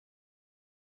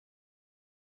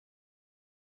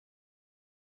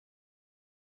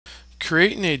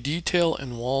Creating a detail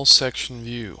and wall section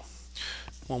view.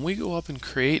 When we go up and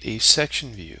create a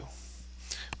section view,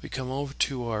 we come over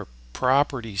to our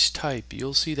properties type.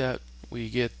 You'll see that we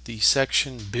get the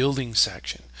section building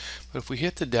section. But if we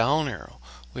hit the down arrow,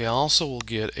 we also will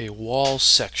get a wall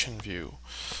section view.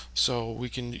 So we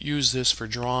can use this for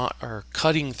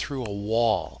cutting through a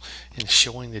wall and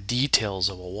showing the details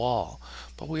of a wall.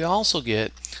 But we also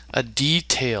get a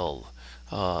detailed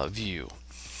view.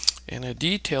 And a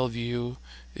detail view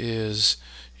is,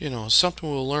 something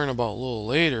we'll learn about a little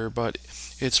later, but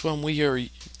it's when we are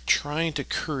trying to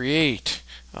create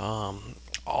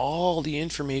all the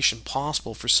information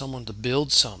possible for someone to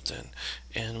build something,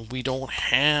 and we don't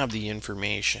have the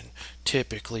information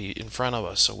typically in front of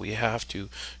us, so we have to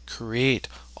create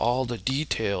all the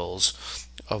details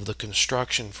of the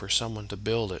construction for someone to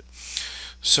build it.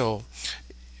 So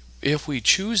if we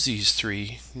choose these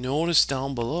three, notice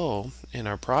down below in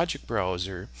our project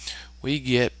browser we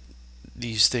get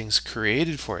these things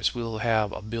created for us. We'll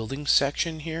have a building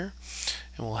section here,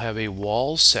 and we'll have a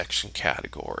walls section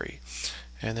category,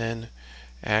 and then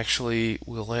actually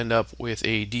we'll end up with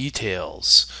a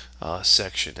details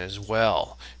section as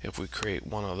well if we create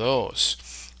one of those.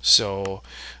 So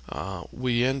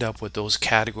we end up with those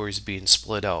categories being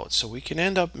split out. So we can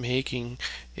end up making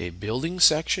a building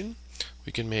section,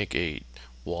 we can make a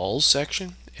walls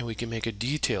section, and we can make a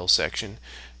detail section,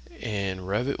 and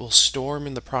Revit will store them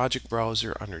in the project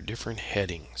browser under different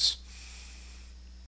headings.